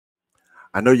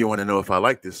I know you want to know if I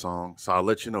like this song, so I'll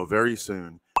let you know very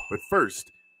soon. But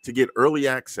first, to get early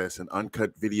access and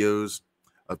uncut videos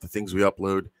of the things we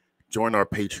upload, join our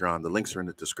Patreon. The links are in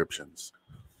the descriptions.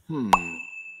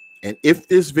 And if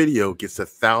this video gets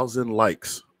 1,000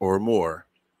 likes or more,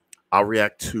 I'll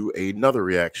react to another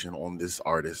reaction on this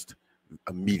artist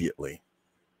immediately.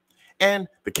 And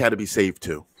the cat will be saved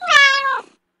too.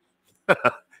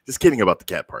 Just kidding about the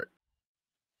cat part.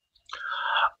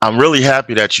 I'm really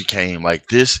happy that you came. Like,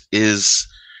 this is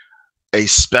a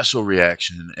special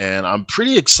reaction, and I'm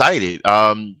pretty excited.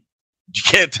 You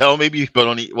can't tell maybe,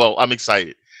 but well, I'm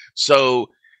excited. So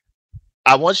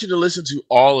I want you to listen to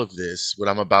all of this, what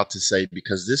I'm about to say,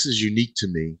 because this is unique to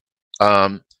me.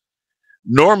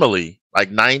 Normally,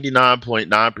 like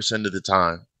 99.9% of the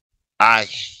time, I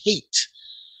hate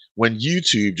when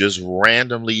YouTube just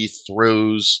randomly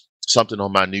throws something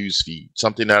on my news feed,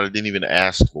 something that I didn't even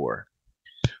ask for.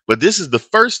 But this is the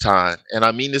first time, and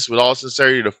I mean this with all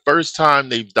sincerity, the first time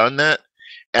they've done that,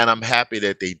 and I'm happy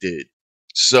that they did.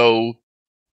 So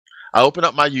I open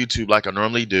up my YouTube like I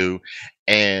normally do,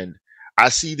 and I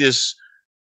see this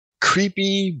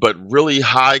creepy but really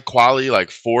high quality, like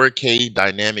 4K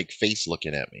dynamic face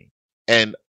looking at me.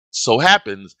 And so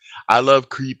happens, I love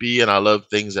creepy and I love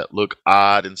things that look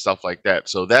odd and stuff like that.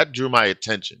 So that drew my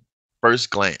attention, first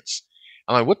glance.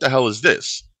 I'm like, what the hell is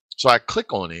this? So I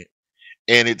click on it,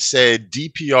 and it said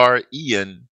DPR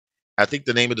Ian. I think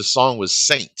the name of the song was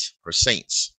Saint or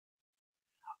Saints.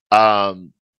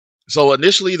 So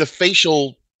initially the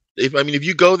facial, if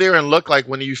you go there and look, like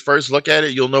when you first look at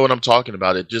it, you'll know what I'm talking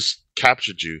about. It just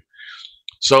captured you.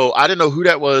 So I didn't know who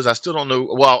that was. I still don't know.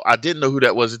 Well, I didn't know who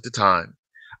that was at the time.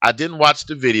 I didn't watch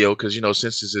the video because, you know,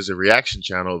 since this is a reaction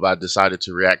channel, if I decided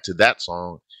to react to that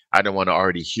song, I didn't want to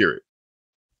already hear it.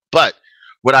 But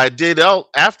what I did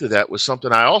after that was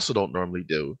something I also don't normally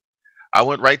do. I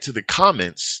went right to the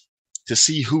comments to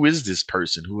see who is this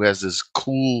person who has this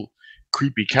cool,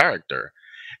 creepy character.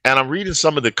 And I'm reading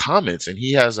some of the comments, and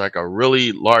he has like a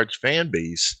really large fan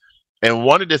base. And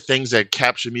one of the things that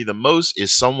captured me the most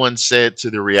is someone said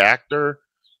to the reactor,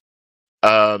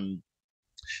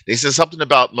 they said something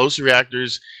about most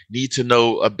reactors need to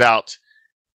know about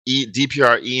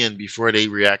DPR Ian before they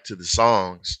react to the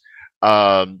songs.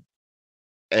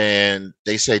 And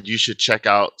they said you should check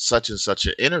out such and such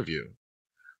an interview.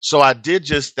 So I did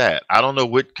just that. I don't know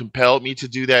what compelled me to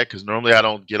do that, because normally I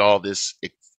don't get all this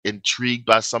intrigued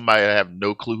by somebody. I have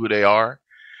no clue who they are.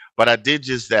 But I did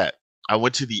just that. I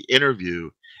went to the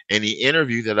interview, and the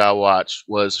interview that I watched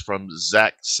was from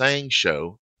Zach Sang's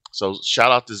show. So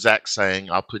shout out to Zach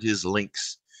Sang. I'll put his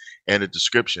links in the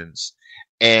descriptions.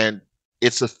 And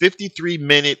it's a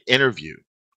 53-minute interview.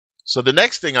 So the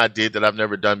next thing I did that I've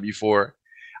never done before,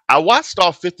 I watched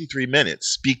all 53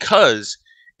 minutes because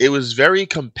it was very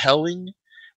compelling,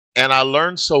 and I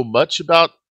learned so much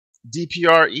about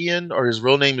DPR Ian, or his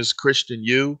real name is Christian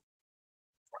Yu.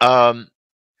 But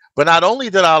not only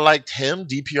did I liked him,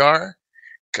 DPR,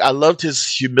 I loved his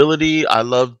humility. I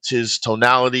loved his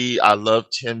tonality. I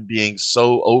loved him being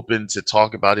so open to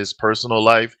talk about his personal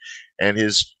life and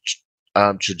his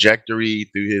trajectory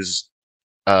through his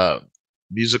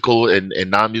musical and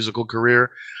non-musical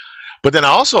career. But then I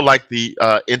also like the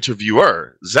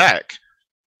interviewer, Zach.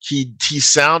 He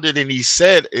sounded, and he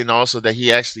said, and also that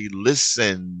he actually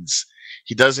listens.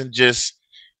 He doesn't just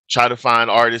try to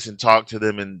find artists and talk to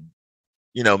them and,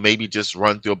 you know, maybe just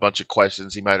run through a bunch of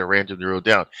questions he might have randomly wrote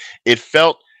down. It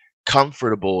felt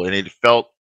comfortable, and it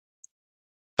felt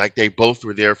like they both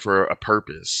were there for a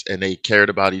purpose, and they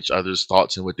cared about each other's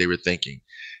thoughts and what they were thinking.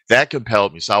 That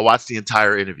compelled me. So I watched the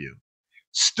entire interview.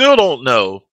 Still don't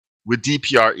know what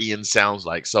DPR Ian sounds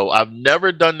like. So I've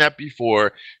never done that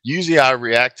before. Usually I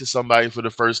react to somebody for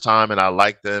the first time, and I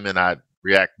like them, and I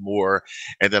react more,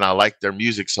 and then I like their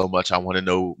music so much I want to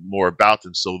know more about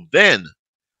them. So then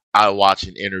I watch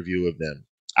an interview of them.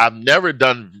 I've never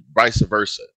done vice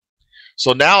versa.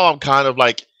 So now I'm kind of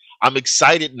like, I'm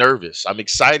excited, nervous. I'm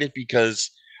excited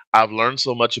because I've learned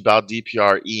so much about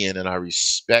DPR Ian, and I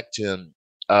respect him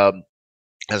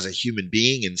as a human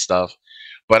being and stuff.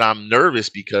 But I'm nervous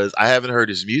because I haven't heard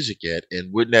his music yet,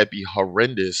 and wouldn't that be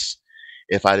horrendous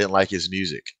if I didn't like his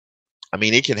music? I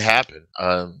mean, it can happen.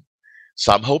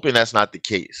 So I'm hoping that's not the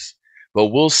case. But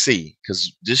we'll see,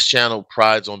 because this channel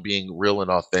prides on being real and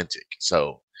authentic.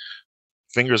 So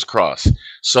fingers crossed.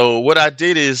 So what I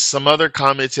did is, some other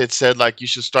comments had said, like, you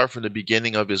should start from the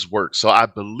beginning of his work. So I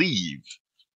believe,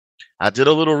 I did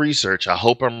a little research. I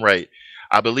hope I'm right.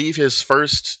 I believe his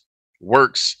first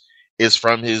works is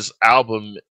from his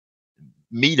album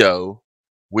Mito,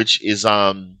 which is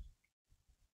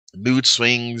Mood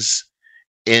Swings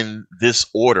in This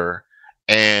Order.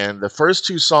 And the first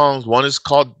two songs,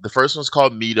 the first one's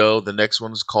called Mito, the next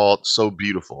one's called So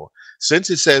Beautiful. Since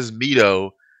it says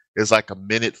Mito is like a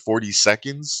minute 40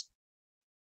 seconds,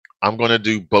 I'm going to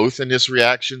do both in this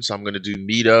reaction. So I'm going to do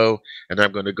Mito and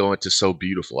I'm going to go into So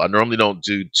Beautiful. I normally don't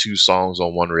do two songs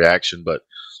on one reaction, but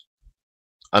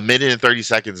a minute and 30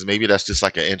 seconds, maybe that's just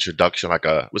like an introduction, like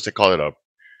what's they call it?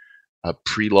 A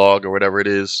prelogue or whatever it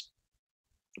is,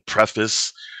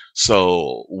 preface.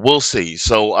 So we'll see.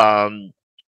 So,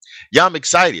 yeah, I'm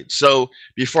excited. So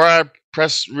before I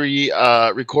press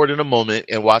record in a moment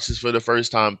and watch this for the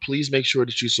first time, please make sure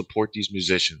that you support these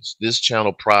musicians. This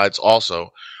channel prides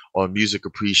also on music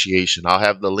appreciation. I'll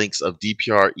have the links of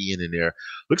DPR Ian in there.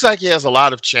 Looks like he has a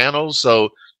lot of channels. So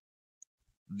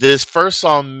this first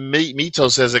song, Mito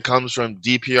says it comes from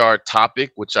DPR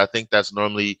Topic, which I think that's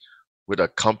normally what a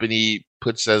company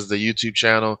puts as the YouTube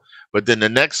channel. But then the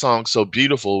next song, So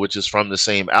Beautiful, which is from the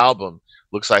same album,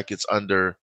 looks like it's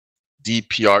under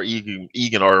DPR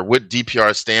Egan, or what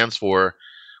DPR stands for,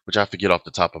 which I forget off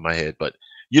the top of my head, but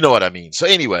you know what I mean. So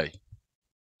anyway,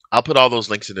 I'll put all those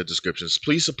links in the descriptions.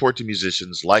 Please support the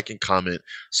musicians, like and comment,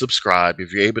 subscribe.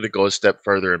 If you're able to go a step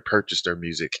further and purchase their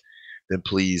music, then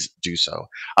please do so.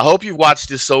 I hope you've watched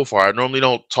this so far. I normally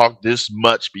don't talk this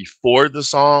much before the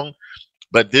song,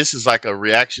 but this is like a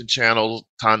reaction channel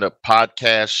kind of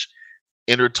podcast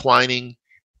intertwining,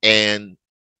 and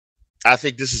I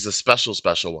think this is a special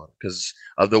one because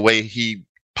of the way he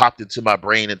popped into my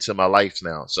brain, into my life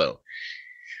now. So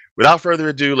without further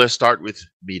ado, let's start with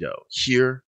Mito.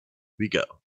 Here we go.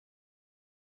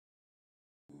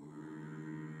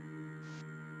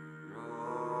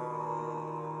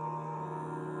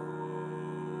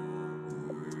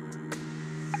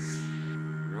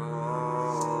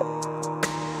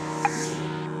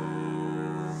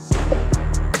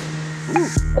 Ooh,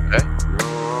 okay.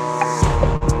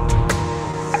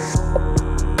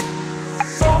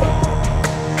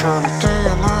 Trying to stay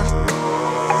alive,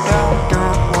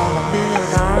 don't wanna be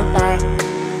alive.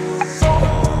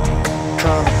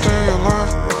 Trying to stay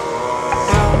alive,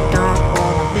 don't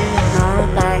wanna be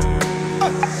alive.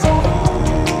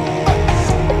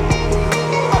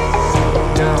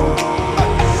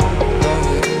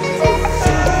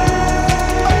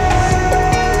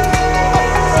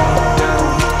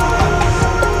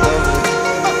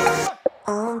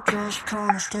 I'm just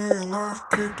trying to stay alive,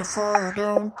 keep the fire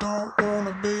down, don't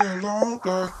wanna be alone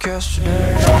like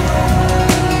yesterday.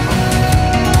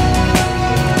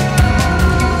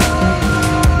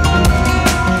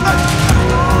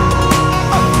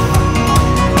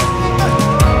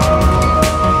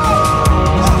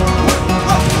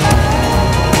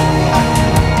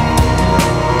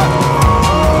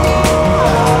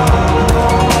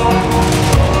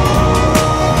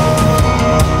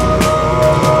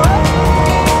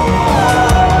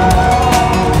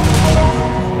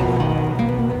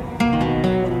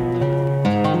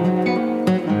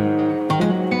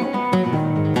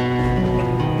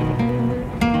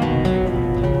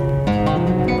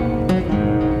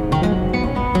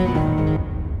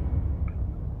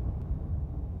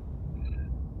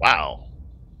 Wow.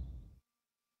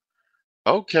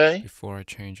 Okay. Before I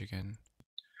change again.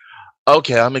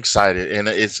 Okay, I'm excited, and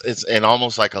it's and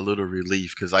almost like a little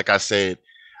relief because, like I said,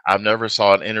 I've never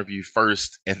saw an interview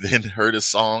first and then heard a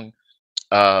song.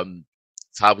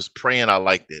 So I was praying I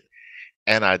liked it,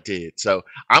 and I did. So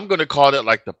I'm gonna call it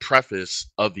like the preface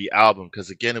of the album because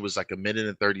again, it was like a minute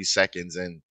and 30 seconds,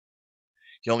 and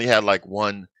he only had like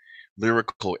one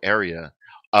lyrical area.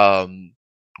 Um,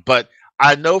 but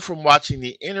I know from watching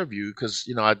the interview, because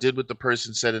I did what the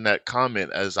person said in that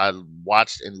comment as I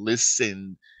watched and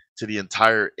listened to the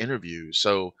entire interview.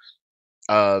 So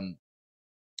um,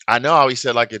 I know how he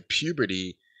said like at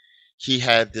puberty, he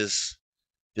had this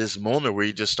moment where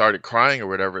he just started crying or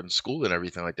whatever in school and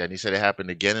everything like that. And he said it happened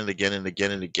again and again and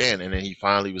again and again. And then he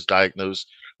finally was diagnosed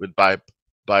with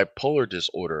bipolar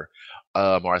disorder,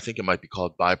 or I think it might be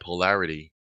called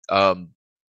bipolarity. Um,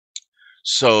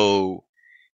 so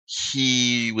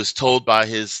he was told by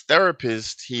his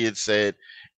therapist, he had said,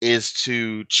 is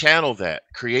to channel that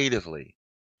creatively.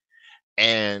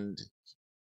 And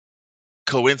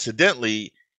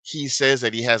coincidentally, he says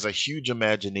that he has a huge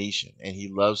imagination and he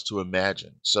loves to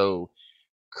imagine. So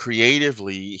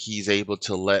creatively, he's able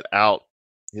to let out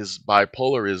his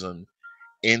bipolarism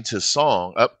into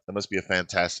song. Up, that must be a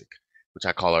fantastic, which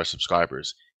I call our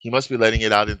subscribers. He must be letting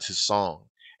it out into song.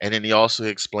 And then he also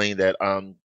explained that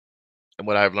and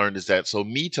what I've learned is that so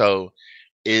Mito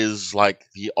is like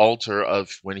the altar of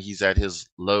when he's at his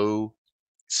low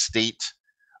state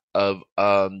of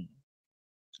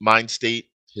mind state.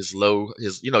 his low,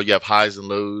 his, you know, you have highs and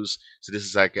lows. So this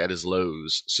is like at his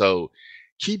lows. So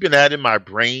keeping that in my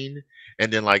brain,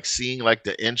 and then like seeing like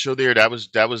the intro there, that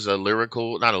was a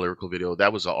lyrical, not a lyrical video,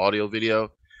 that was an audio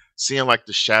video. Seeing like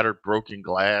the shattered broken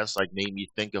glass like made me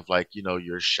think of like, you know,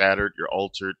 you're shattered, you're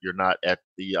altered, you're not at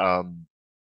the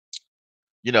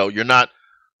you know, you're not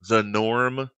the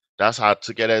norm. That's how I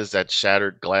took it, as that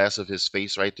shattered glass of his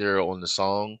face right there on the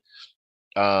song.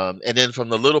 And then from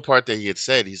the little part that he had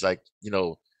said, he's like, you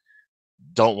know,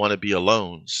 don't want to be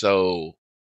alone. So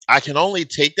I can only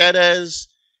take that as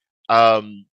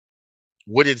um,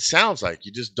 what it sounds like.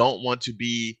 You just don't want to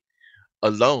be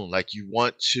alone. Like you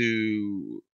want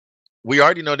to. We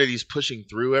already know that he's pushing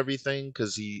through everything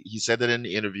because he said that in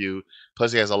the interview.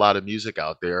 Plus, he has a lot of music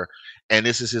out there, and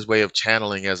this is his way of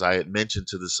channeling, as I had mentioned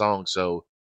to the song. So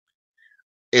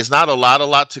it's not a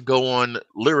lot to go on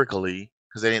lyrically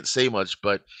because they didn't say much,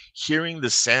 but hearing the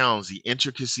sounds, the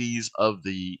intricacies of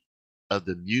the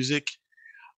music,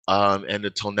 and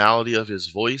the tonality of his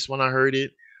voice when I heard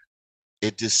it,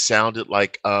 it just sounded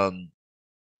like,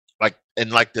 and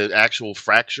like the actual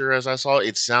fracture as I saw it,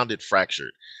 it sounded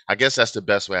fractured. I guess that's the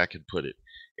best way I can put it.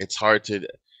 It's hard to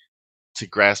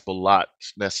grasp a lot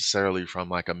necessarily from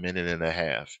like a minute and a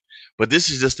half. But this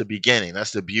is just the beginning.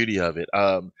 That's the beauty of it.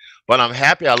 But I'm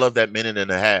happy I love that minute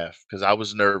and a half because I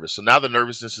was nervous. So now the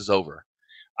nervousness is over.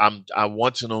 I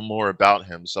want to know more about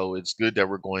him. So it's good that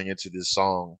we're going into this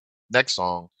song, next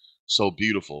song, So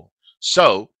Beautiful.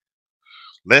 So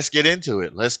let's get into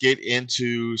it. Let's get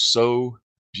into So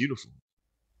Beautiful.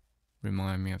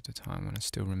 Remind me of the time when I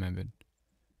still remembered.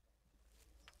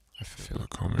 I feel it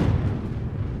coming.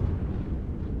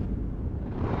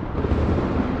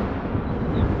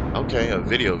 Okay, a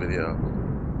video.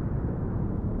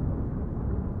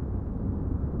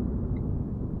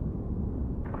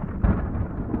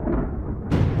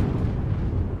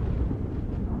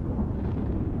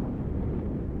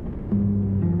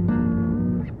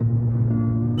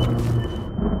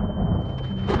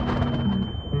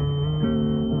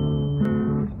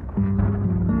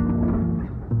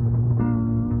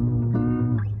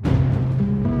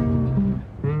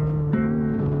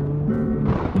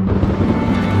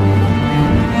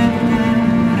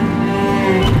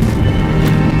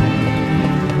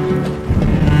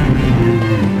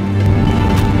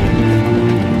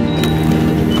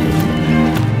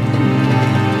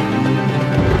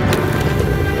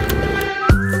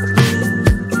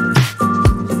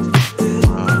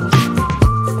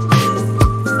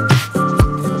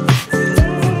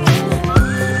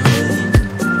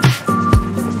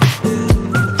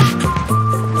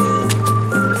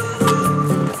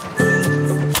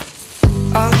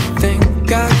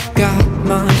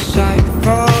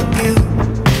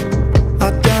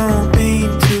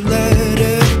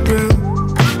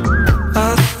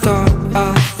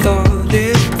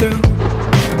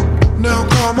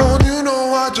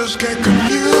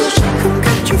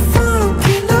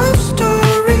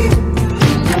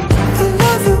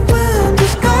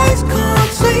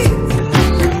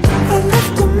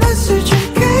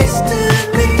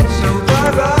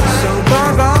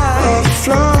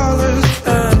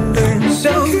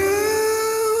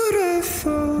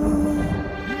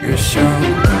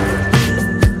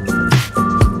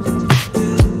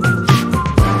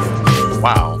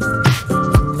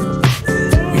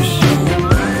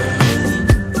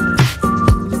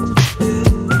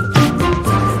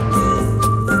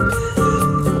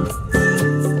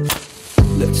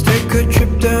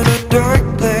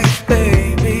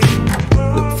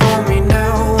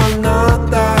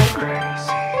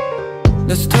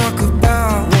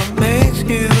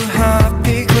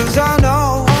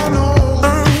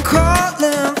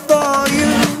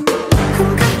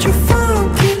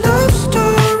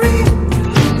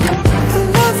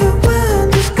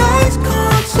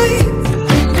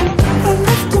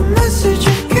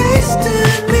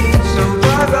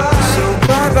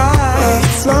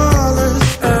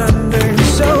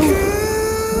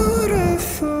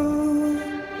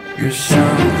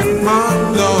 My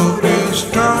love is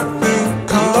turning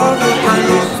color.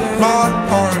 My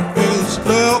heart is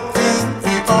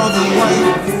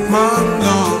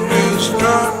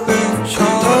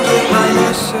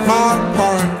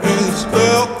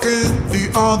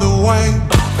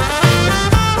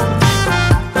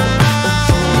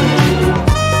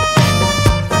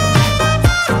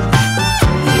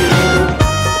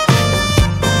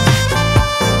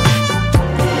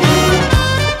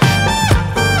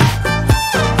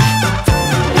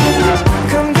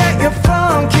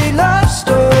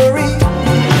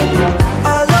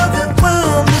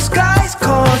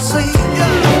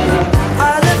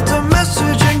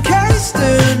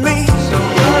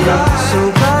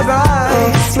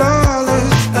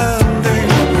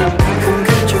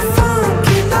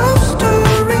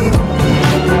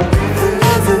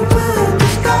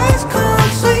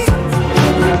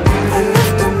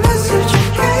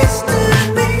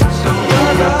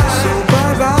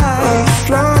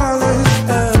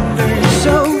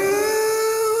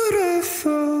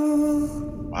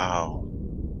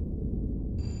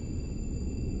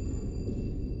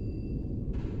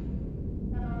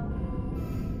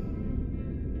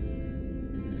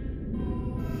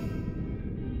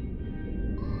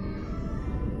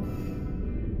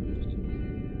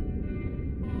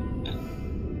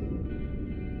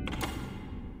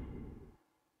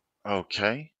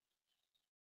Okay.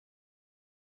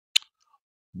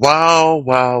 Wow,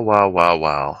 wow, wow, wow,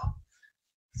 wow.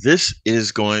 This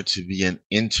is going to be an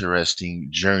interesting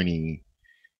journey,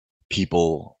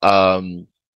 people. That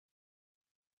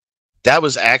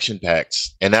was action packed,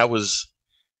 and that was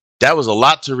a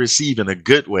lot to receive in a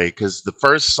good way, because the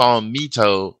first song,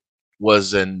 Mito,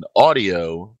 was an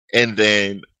audio, and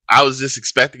then I was just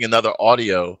expecting another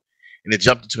audio, and it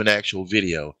jumped into an actual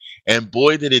video. And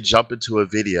boy, did it jump into a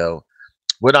video.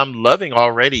 What I'm loving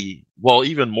already, well,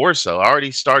 even more so, I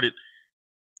already started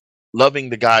loving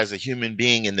the guy as a human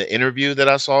being in the interview that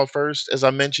I saw first, as I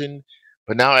mentioned,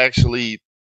 but now actually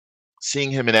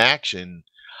seeing him in action,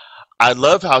 I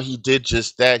love how he did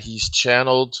just that. He's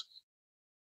channeled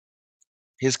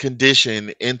his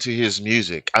condition into his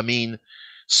music. I mean,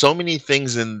 so many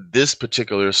things in this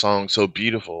particular song, so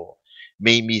beautiful,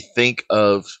 made me think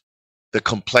of the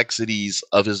complexities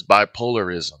of his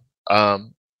bipolarism.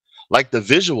 Um, like the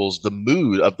visuals, the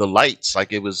mood of the lights,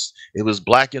 like it was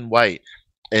black and white,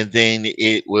 and then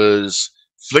it was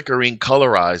flickering,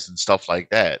 colorized, and stuff like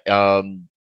that.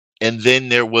 And then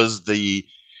there was the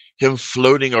him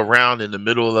floating around in the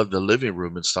middle of the living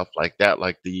room and stuff like that,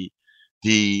 like they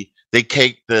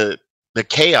cake the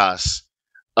chaos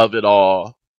of it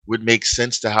all would make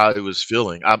sense to how it was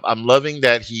feeling. I'm loving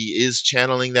that he is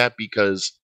channeling that,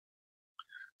 because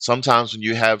sometimes when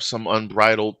you have some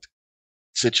unbridled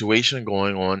situation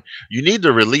going on, you need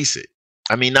to release it.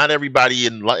 I mean, not everybody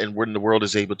in the world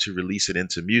is able to release it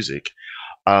into music,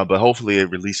 but hopefully they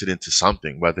release it into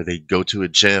something, whether they go to a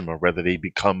gym or whether they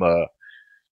become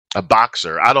a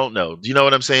boxer. I don't know. Do you know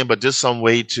what I'm saying? But just some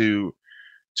way to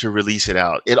release it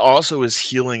out. It also is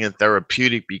healing and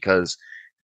therapeutic, because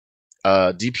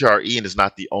DPR Ian is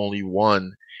not the only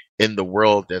one in the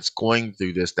world that's going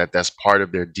through this. That's part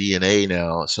of their DNA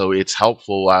now. So it's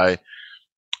helpful.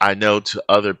 I know, to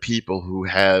other people who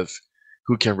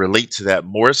can relate to that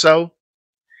more so.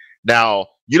 Now,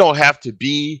 you don't have to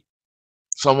be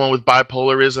someone with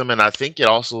bipolarism, and I think it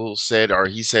also said, or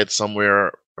he said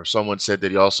somewhere, or someone said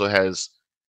that he also has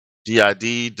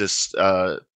DID, this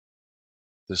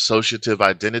dissociative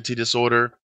identity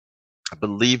disorder. I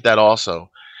believe that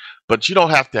also. But you don't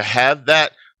have to have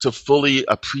that to fully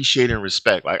appreciate and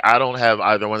respect. Like, I don't have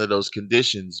either one of those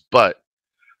conditions, but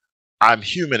I'm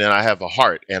human and I have a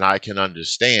heart, and I can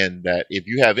understand that if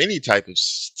you have any type of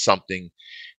something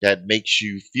that makes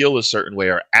you feel a certain way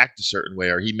or act a certain way,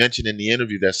 or he mentioned in the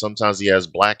interview that sometimes he has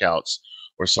blackouts,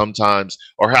 or sometimes,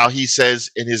 or how he says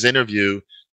in his interview,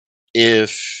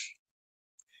 if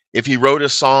he wrote a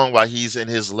song while he's in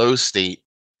his low state,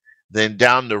 then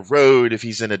down the road, if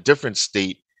he's in a different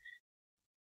state,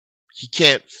 he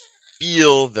can't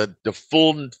feel the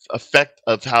full effect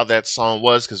of how that song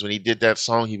was, because when he did that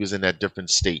song, he was in that different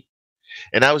state.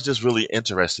 And that was just really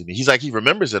interesting to me. He's like, he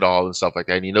remembers it all and stuff like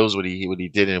that, and he knows what he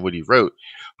did and what he wrote,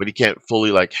 but he can't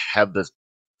fully like have the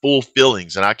full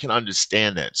feelings, and I can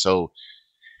understand that. So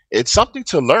it's something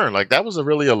to learn. Like, that was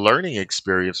really a learning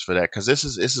experience for that, because this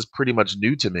is pretty much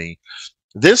new to me.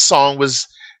 This song was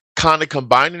kind of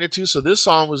combining the two. So this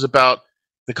song was about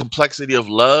the complexity of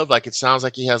love. Like, it sounds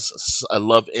like he has a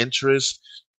love interest,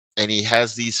 and he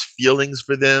has these feelings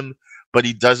for them, but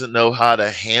he doesn't know how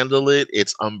to handle it.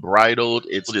 It's unbridled,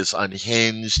 it's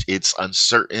unhinged, it's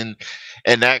uncertain,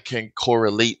 and that can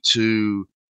correlate to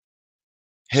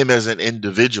him as an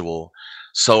individual.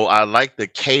 So I like the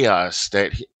chaos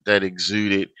that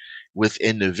exuded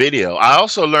within the video. I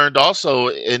also learned in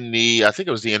I think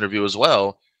it was the interview as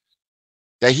well,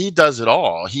 that he does it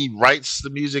all. He writes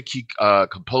the music, he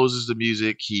composes the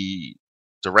music, he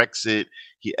directs it,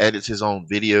 he edits his own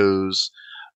videos.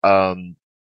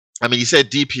 I mean, he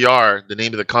said DPR, the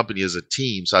name of the company, is a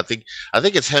team. So I think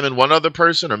it's him and one other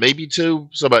person, or maybe two.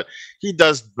 So, but he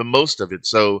does the most of it.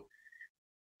 So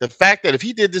the fact that if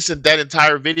he did this in that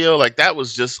entire video, like, that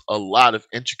was just a lot of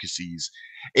intricacies.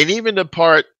 And even the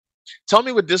part, tell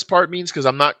me what this part means, because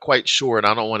I'm not quite sure and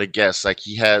I don't want to guess. Like,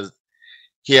 he had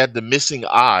the missing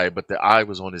eye, but the eye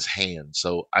was on his hand.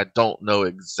 So I don't know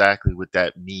exactly what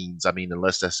that means. I mean,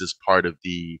 unless that's just part of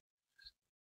the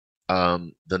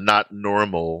not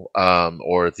normal,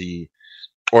 or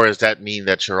does that mean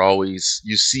that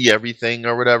you see everything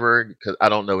or whatever? Because I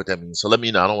don't know what that means. So let me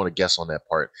know. I don't want to guess on that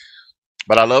part.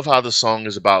 But I love how the song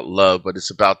is about love, but it's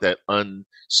about that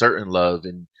uncertain love,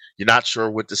 and you're not sure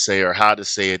what to say or how to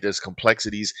say it. There's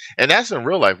complexities, and that's in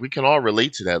real life. We can all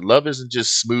relate to that. Love isn't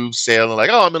just smooth sailing,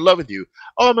 like, oh, I'm in love with you.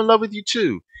 Oh, I'm in love with you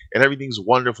too. And everything's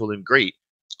wonderful and great.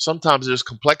 Sometimes there's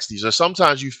complexities, or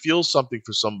sometimes you feel something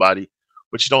for somebody,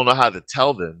 but you don't know how to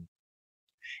tell them.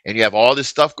 And you have all this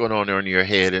stuff going on in your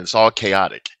head, and it's all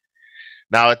chaotic.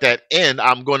 Now, at that end,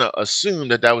 I'm going to assume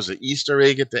that that was an Easter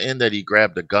egg at the end that he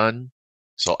grabbed a gun.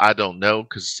 So I don't know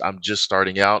because I'm just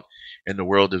starting out in the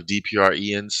world of DPR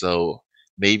Ian. So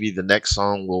maybe the next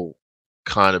song will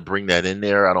kind of bring that in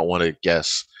there. I don't want to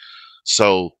guess.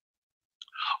 So,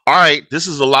 all right, this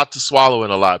is a lot to swallow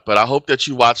in a lot, but I hope that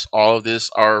you watch all of this.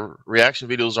 Our reaction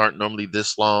videos aren't normally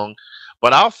this long,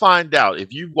 but I'll find out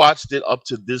if you watched it up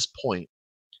to this point.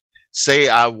 Say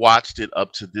I watched it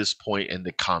up to this point in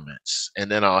the comments, and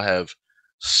then I'll have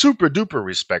super duper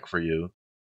respect for you.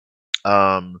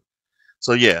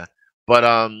 So yeah, but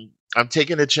I'm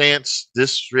taking a chance.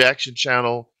 This reaction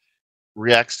channel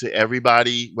reacts to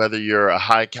everybody, whether you're a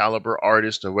high caliber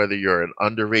artist or whether you're an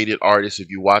underrated artist. If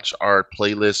you watch our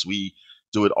playlist, we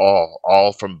do it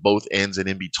all from both ends and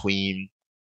in between.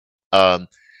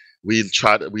 We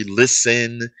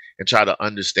listen and try to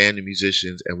understand the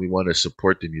musicians, and we want to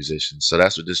support the musicians. So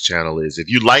that's what this channel is. If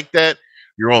you like that,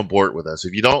 you're on board with us.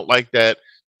 If you don't like that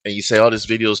and you say, oh, this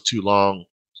video is too long,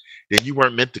 then you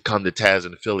weren't meant to come to Tazzz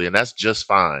in Philly, and that's just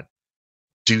fine.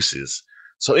 Deuces.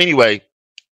 So anyway,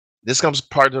 this comes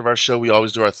part of our show. We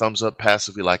always do our thumbs up, pass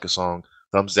if we like a song,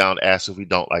 thumbs down, ass if we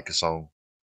don't like a song.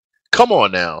 Come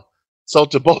on now. So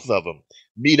to both of them,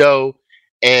 Mito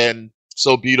and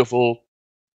So Beautiful,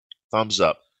 thumbs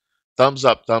up. Thumbs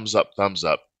up, thumbs up, thumbs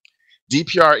up.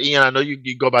 DPR Ian, I know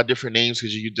you go by different names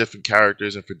because you use different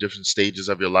characters and for different stages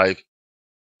of your life.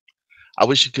 I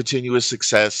wish you continuous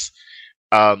success.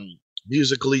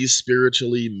 Musically,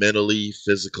 spiritually, mentally,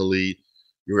 physically.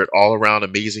 You're an all-around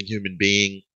amazing human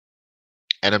being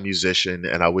and a musician,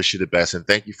 and I wish you the best. And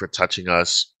thank you for touching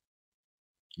us.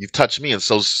 You've touched me in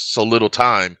so little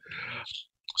time,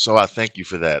 so I thank you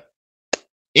for that.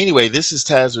 Anyway, this is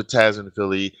Tazzz with Tazzz in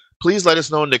Philly. Please let us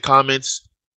know in the comments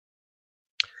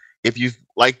if you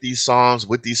like these songs,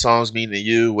 what these songs mean to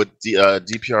you, what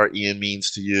DPR Ian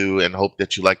means to you, and hope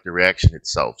that you like the reaction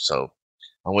itself. So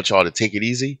I want y'all to take it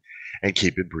easy and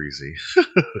keep it breezy.